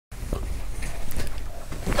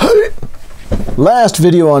last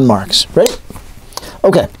video on Marx. Ready?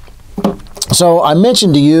 Okay. So I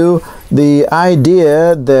mentioned to you the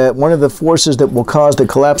idea that one of the forces that will cause the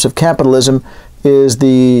collapse of capitalism is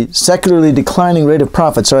the secularly declining rate of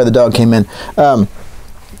profit. Sorry, the dog came in.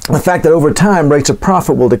 The fact that over time rates of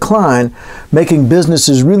profit will decline, making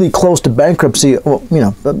businesses really close to bankruptcy, well, you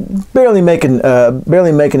know, barely making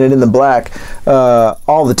it in the black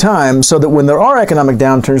all the time, so that when there are economic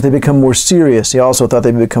downturns, they become more serious. He also thought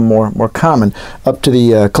they'd become more common up to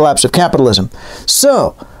the collapse of capitalism.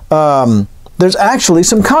 So there's actually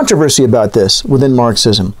some controversy about this within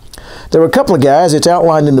Marxism. There were a couple of guys, it's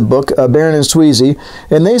outlined in the book, Barron and Sweezy,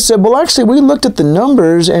 and they said, well, actually, we looked at the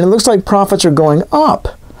numbers, and it looks like profits are going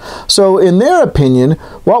up. So in their opinion,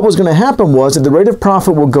 what was going to happen was that the rate of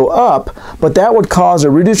profit will go up, but that would cause a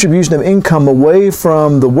redistribution of income away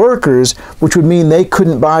from the workers, which would mean they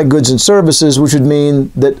couldn't buy goods and services, which would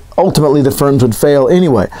mean that ultimately the firms would fail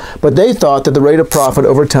anyway. But they thought that the rate of profit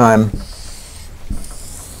over time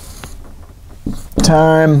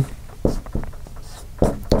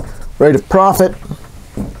rate of profit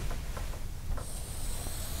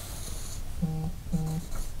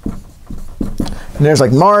and there's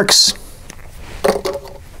like Marx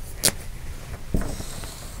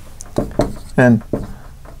and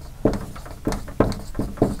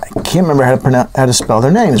I can't remember how to spell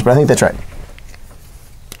their names, but I think that's right.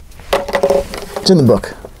 It's in the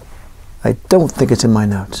book. I don't think it's in my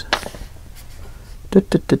notes. Oh,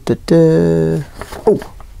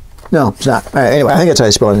 no, it's not. All right, anyway, I think that's how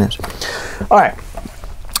you spell their names. All right.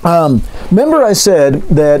 Remember I said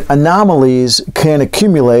that anomalies can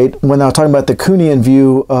accumulate when I was talking about the Kuhnian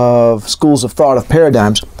view of schools of thought, of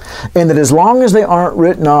paradigms, and that as long as they aren't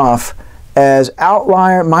written off as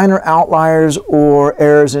minor outliers or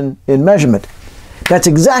errors in measurement. That's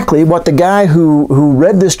exactly what the guy who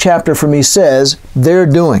read this chapter for me says they're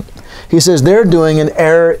doing. He says they're doing an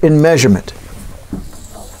error in measurement.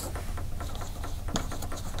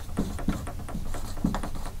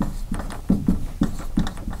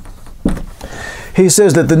 He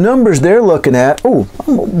says that the numbers they're looking at, oh,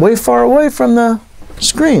 I'm way far away from the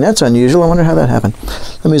screen. That's unusual. I wonder how that happened.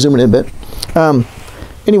 Let me zoom in a bit.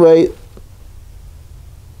 Anyway,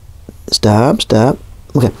 stop.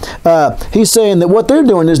 Okay. He's saying that what they're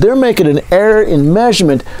doing is they're making an error in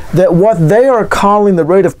measurement, that what they are calling the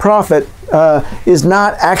rate of profit is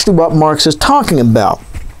not actually what Marx is talking about.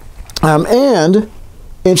 And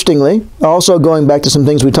interestingly, also going back to some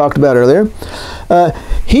things we talked about earlier,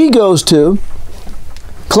 he goes to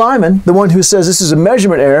Kleiman, the one who says this is a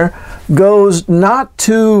measurement error, goes not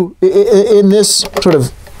to, in this sort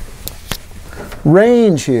of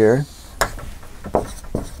range here,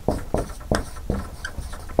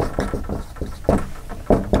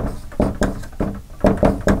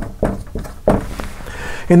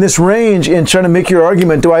 in this range in trying to make your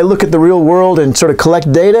argument, do I look at the real world and sort of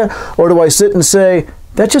collect data, or do I sit and say,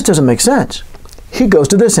 that just doesn't make sense? He goes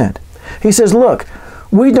to this end. He says, look,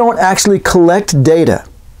 we don't actually collect data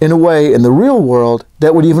in a way in the real world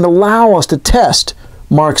that would even allow us to test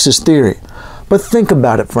Marx's theory. But think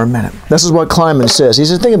about it for a minute. This is what Kleiman says. He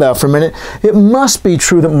says, think about it for a minute. It must be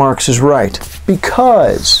true that Marx is right,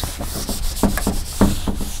 because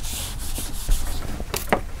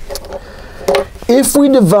if we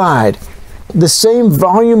divide the same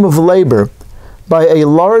volume of labor by a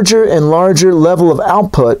larger and larger level of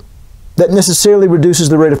output, that necessarily reduces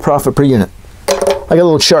the rate of profit per unit. I got a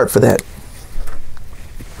little chart for that.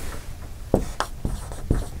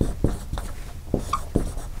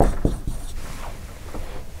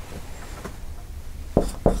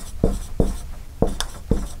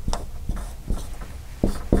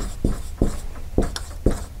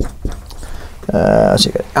 So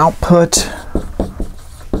you got output,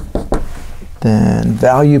 then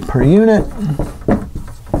value per unit.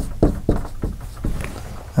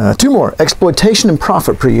 Two more, exploitation and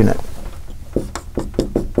profit per unit.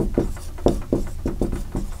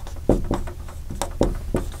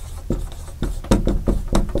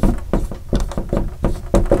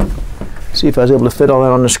 See if I was able to fit all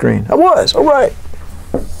that on the screen. I was, all right.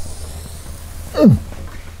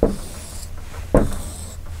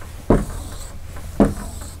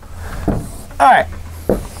 All right,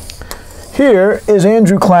 here is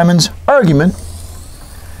Andrew Kleiman's argument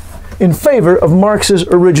in favor of Marx's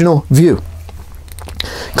original view.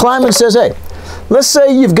 Kleiman says, hey, let's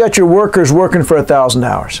say you've got your workers working for 1,000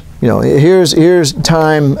 hours. You know, here's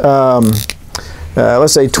time,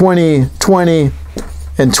 let's say 2020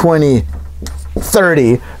 and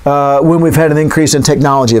 2030, when we've had an increase in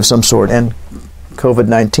technology of some sort and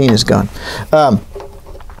COVID-19 is gone.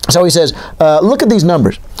 So he says, look at these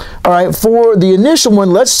numbers. All right, for the initial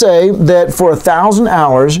one, let's say that for 1,000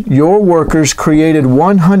 hours, your workers created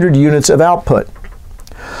 100 units of output,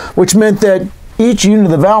 which meant that each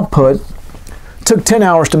unit of output took 10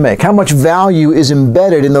 hours to make. How much value is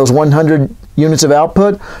embedded in those 100 units of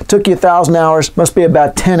output? Took you 1,000 hours, must be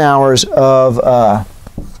about 10 hours of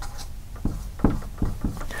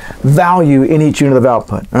value in each unit of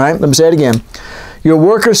output. All right, let me say it again. Your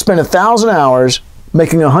workers spent 1,000 hours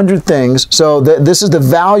making 100 things, so this is the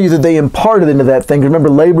value that they imparted into that thing. Remember,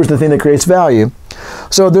 labor is the thing that creates value.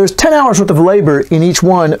 So there's 10 hours worth of labor in each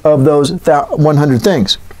one of those 100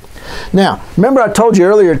 things. Now, remember I told you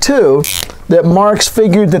earlier too that Marx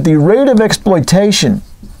figured that the rate of exploitation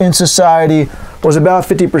in society was about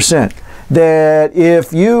 50%. That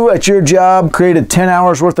if you at your job created 10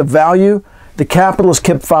 hours worth of value, the capitalist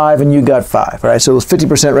kept 5 and you got 5. Right? So it was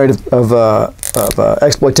 50% rate of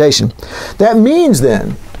exploitation. That means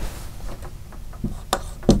then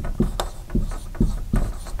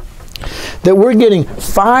that we're getting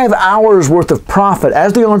 5 hours worth of profit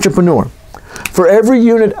as the entrepreneur. For every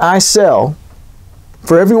unit I sell,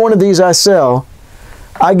 for every one of these I sell,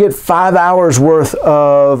 I get 5 hours worth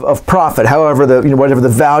of profit, however whatever the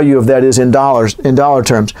value of that is in dollar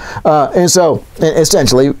terms. And so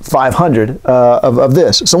essentially 500 of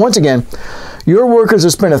this. So once again, your workers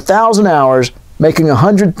have spent 1,000 hours making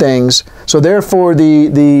 100 things, so therefore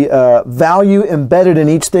the value embedded in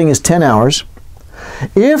each thing is 10 hours.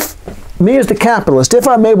 If me as the capitalist, if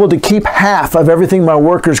I'm able to keep half of everything my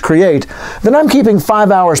workers create, then I'm keeping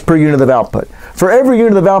 5 hours per unit of output. For every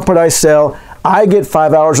unit of output I sell, I get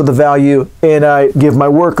 5 hours worth of value, and I give my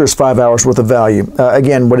workers 5 hours worth of value.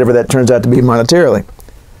 Again, whatever that turns out to be monetarily.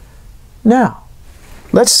 Now,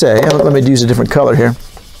 let's say, let me use a different color here.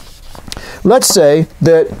 Let's say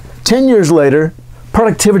that 10 years later,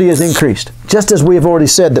 productivity has increased, just as we have already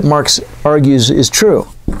said that Marx argues is true.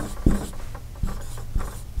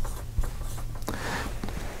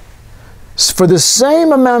 For the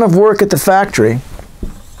same amount of work at the factory,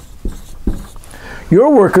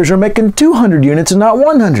 your workers are making 200 units and not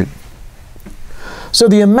 100. So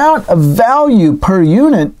the amount of value per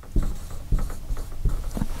unit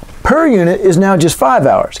is now just 5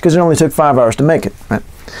 hours, because it only took 5 hours to make it. Right?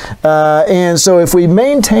 And so if we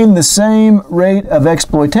maintain the same rate of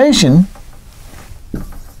exploitation,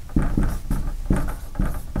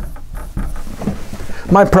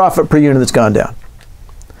 my profit per unit has gone down.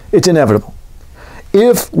 It's inevitable.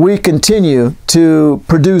 If we continue to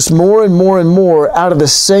produce more and more and more out of the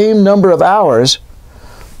same number of hours,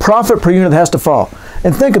 profit per unit has to fall.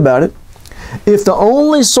 And think about it. If the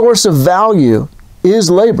only source of value is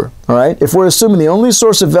labor, all right? If we're assuming the only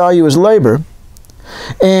source of value is labor,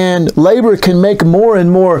 and labor can make more and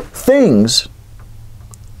more things,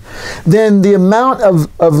 then the amount of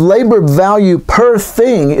labor value per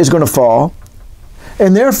thing is going to fall.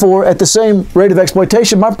 And therefore, at the same rate of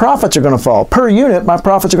exploitation, my profits are going to fall. Per unit, my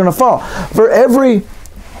profits are going to fall. For every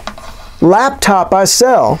laptop I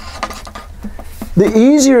sell, the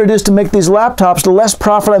easier it is to make these laptops, the less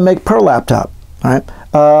profit I make per laptop. All right?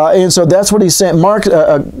 And so that's what he's saying.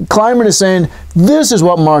 Kleiman is saying this is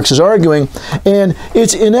what Marx is arguing, and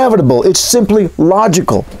it's inevitable. It's simply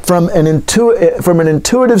logical from an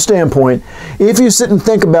intuitive standpoint. If you sit and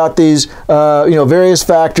think about these, various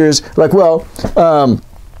factors, like, well,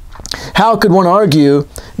 how could one argue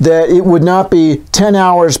that it would not be 10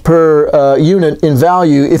 hours per unit in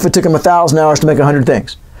value if it took them 1,000 hours to make 100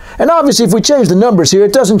 things? And obviously, if we change the numbers here,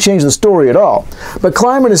 it doesn't change the story at all. But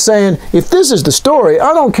Kleiman is saying, if this is the story,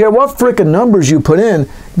 I don't care what frickin' numbers you put in,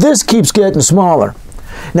 this keeps getting smaller.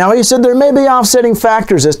 Now, he said there may be offsetting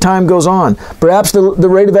factors as time goes on. Perhaps the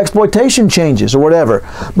rate of exploitation changes or whatever.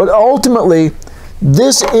 But ultimately,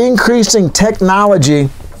 this increasing technology,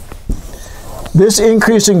 this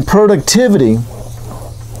increasing productivity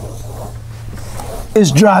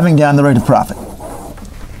is driving down the rate of profit.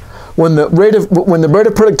 When the rate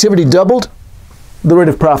of productivity doubled, the rate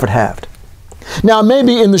of profit halved. Now,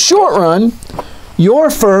 maybe in the short run, your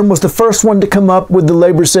firm was the first one to come up with the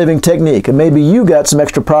labor-saving technique, and maybe you got some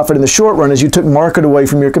extra profit in the short run as you took market away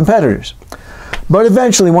from your competitors. But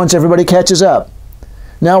eventually, once everybody catches up,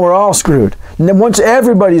 now we're all screwed. And then once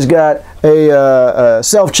everybody's got a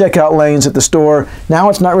self-checkout lanes at the store, now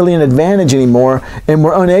it's not really an advantage anymore, and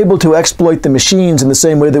we're unable to exploit the machines in the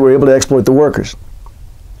same way that we're able to exploit the workers.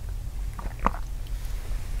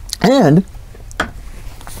 And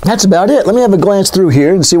that's about it. Let me have a glance through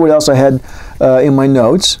here and see what else I had in my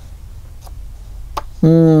notes.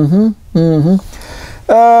 There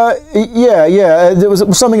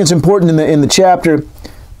was something that's important in the chapter.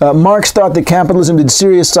 Marx thought that capitalism did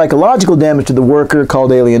serious psychological damage to the worker,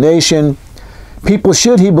 called alienation. People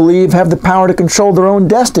should, he believed, have the power to control their own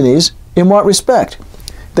destinies. In what respect?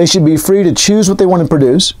 They should be free to choose what they want to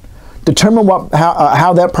produce, determine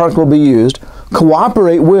how that product will be used,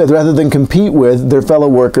 cooperate with rather than compete with their fellow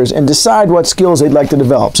workers, and decide what skills they'd like to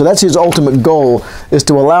develop. So that's his ultimate goal, is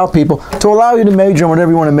to allow people, to allow you to major in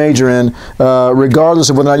whatever you want to major in, regardless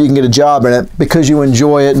of whether or not you can get a job in it, because you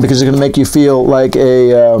enjoy it and because it's going to make you feel like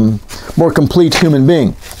a more complete human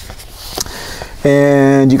being.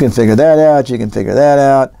 And you can figure that out, you can figure that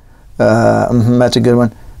out. That's a good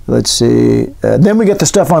one. Let's see. Then we get the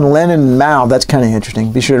stuff on Lenin and Mao. That's kind of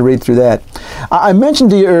interesting. Be sure to read through that. I mentioned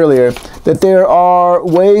to you earlier that there are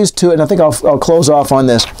ways to, and I think I'll close off on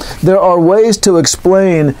this, there are ways to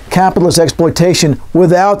explain capitalist exploitation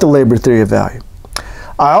without the labor theory of value.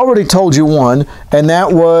 I already told you one, and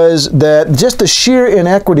that was that just the sheer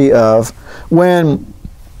inequity of when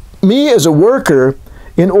me as a worker,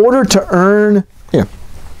 in order to earn,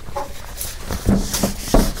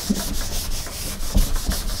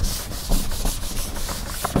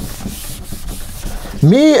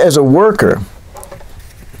 me as a worker,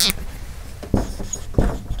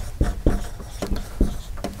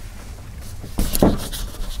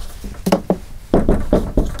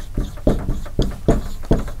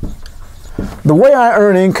 the way I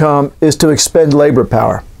earn income is to expend labor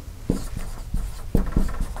power.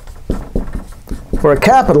 For a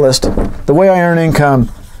capitalist, the way I earn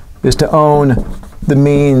income is to own the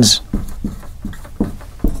means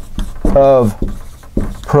of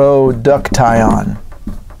production.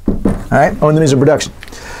 All right, own the means of production.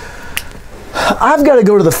 I've got to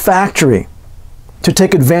go to the factory to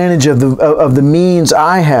take advantage of the means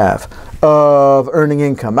I have of earning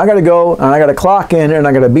income. I got to go and I got to clock in and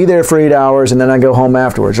I got to be there for 8 hours and then I go home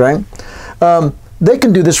afterwards, right? They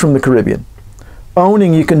can do this from the Caribbean.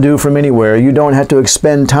 Owning you can do from anywhere. You don't have to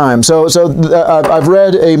expend time. So I've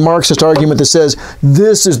read a Marxist argument that says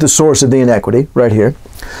this is the source of the inequity right here.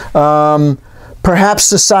 Perhaps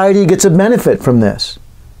society gets a benefit from this.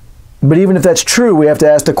 But even if that's true, we have to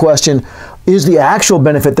ask the question, is the actual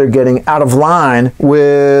benefit they're getting out of line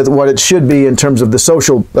with what it should be in terms of the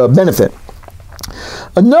social benefit?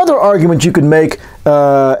 Another argument you could make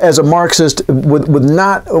as a Marxist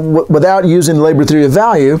without using the labor theory of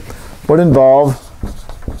value would involve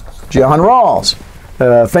John Rawls,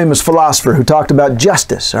 a famous philosopher who talked about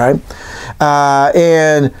justice, all right?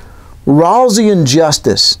 And Rawlsian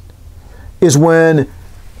justice is when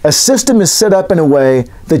a system is set up in a way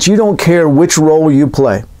that you don't care which role you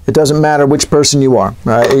play. It doesn't matter which person you are.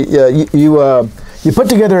 Right? You put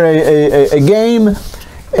together a game,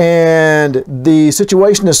 and the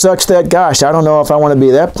situation is such that, gosh, I don't know if I want to be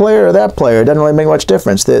that player or that player. It doesn't really make much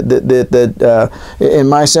difference. In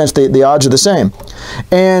my sense, the odds are the same.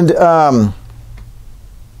 And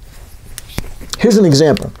here's an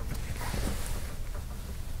example.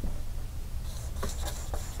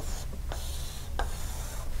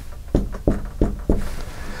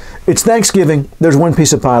 It's Thanksgiving. There's one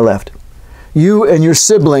piece of pie left. You and your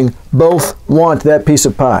sibling both want that piece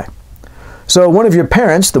of pie. So one of your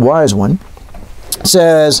parents, the wise one,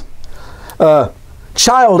 says,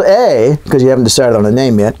 Child A, because you haven't decided on a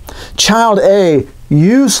name yet, Child A,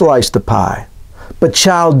 you slice the pie, but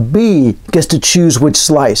Child B gets to choose which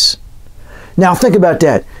slice. Now think about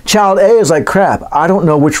that. Child A is like, crap, I don't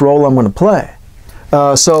know which role I'm going to play.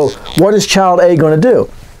 So what is Child A going to do?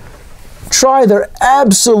 Try their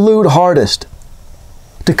absolute hardest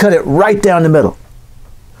to cut it right down the middle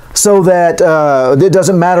so that it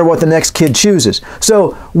doesn't matter what the next kid chooses.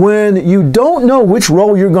 So when you don't know which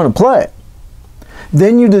role you're going to play,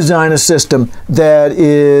 then you design a system that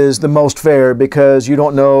is the most fair because you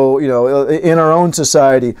don't know, in our own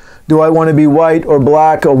society, do I want to be white or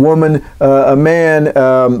black, a woman, a man,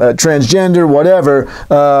 transgender, whatever.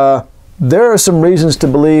 There are some reasons to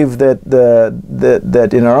believe that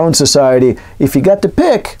that in our own society, if you got to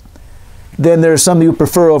pick, then there's some you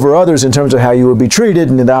prefer over others in terms of how you will be treated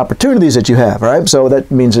and the opportunities that you have, right? So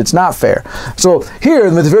that means it's not fair. So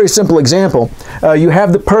here, with a very simple example, you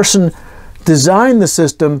have the person design the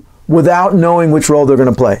system without knowing which role they're going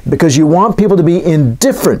to play because you want people to be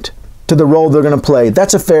indifferent to the role they're going to play.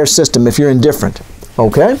 That's a fair system if you're indifferent,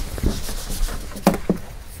 okay?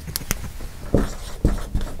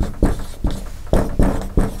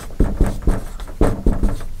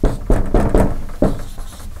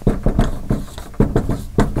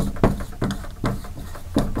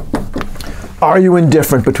 Are you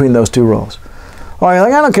indifferent between those two roles? Or you're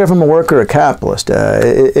like, I don't care if I'm a worker or a capitalist.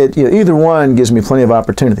 Either one gives me plenty of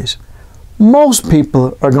opportunities. Most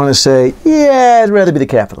people are going to say, yeah, I'd rather be the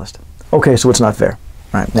capitalist. Okay, so it's not fair.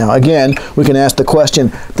 Right. Now, again, we can ask the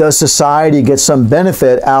question, does society get some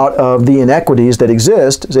benefit out of the inequities that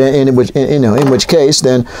exist? In which case,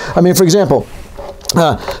 then, I mean, for example,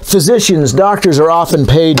 physicians, doctors are often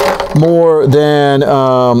paid more than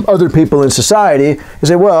other people in society. You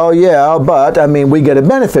say, well, yeah, but, I mean, we get a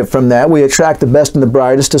benefit from that. We attract the best and the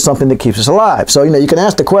brightest to something that keeps us alive. So, you can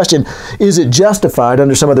ask the question, is it justified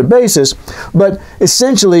under some other basis? But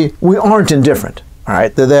essentially, we aren't indifferent. All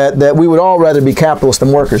right, that we would all rather be capitalists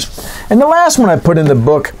than workers. And the last one I put in the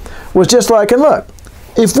book was just like, and look,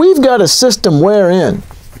 if we've got a system wherein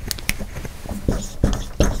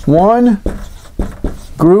one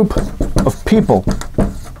group of people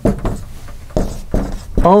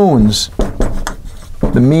owns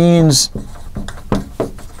the means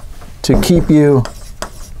to keep you,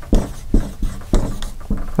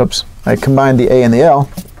 oops, I combined the A and the L,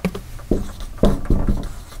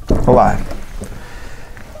 alive.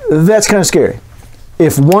 That's kind of scary.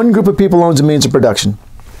 If one group of people owns the means of production,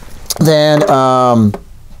 then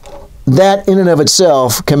that in and of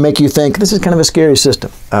itself can make you think this is kind of a scary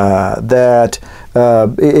system. That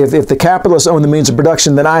if the capitalists own the means of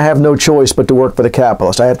production, then I have no choice but to work for the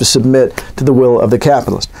capitalist. I have to submit to the will of the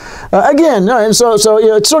capitalist. Again, and so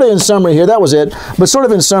it's sort of in summary here. That was it. But sort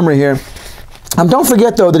of in summary here. Don't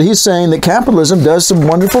forget, though, that he's saying that capitalism does some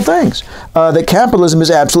wonderful things, that capitalism is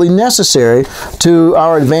absolutely necessary to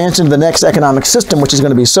our advance into the next economic system, which is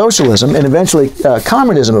going to be socialism, and eventually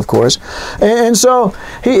communism, of course. And so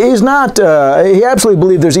he's not, he absolutely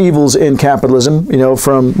believes there's evils in capitalism,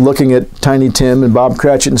 from looking at Tiny Tim and Bob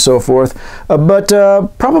Cratchit and so forth, but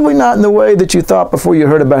probably not in the way that you thought before you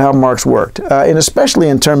heard about how Marx worked, and especially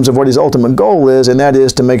in terms of what his ultimate goal is, and that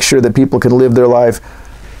is to make sure that people can live their life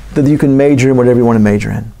that you can major in whatever you want to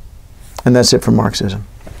major in. And that's it for Marxism.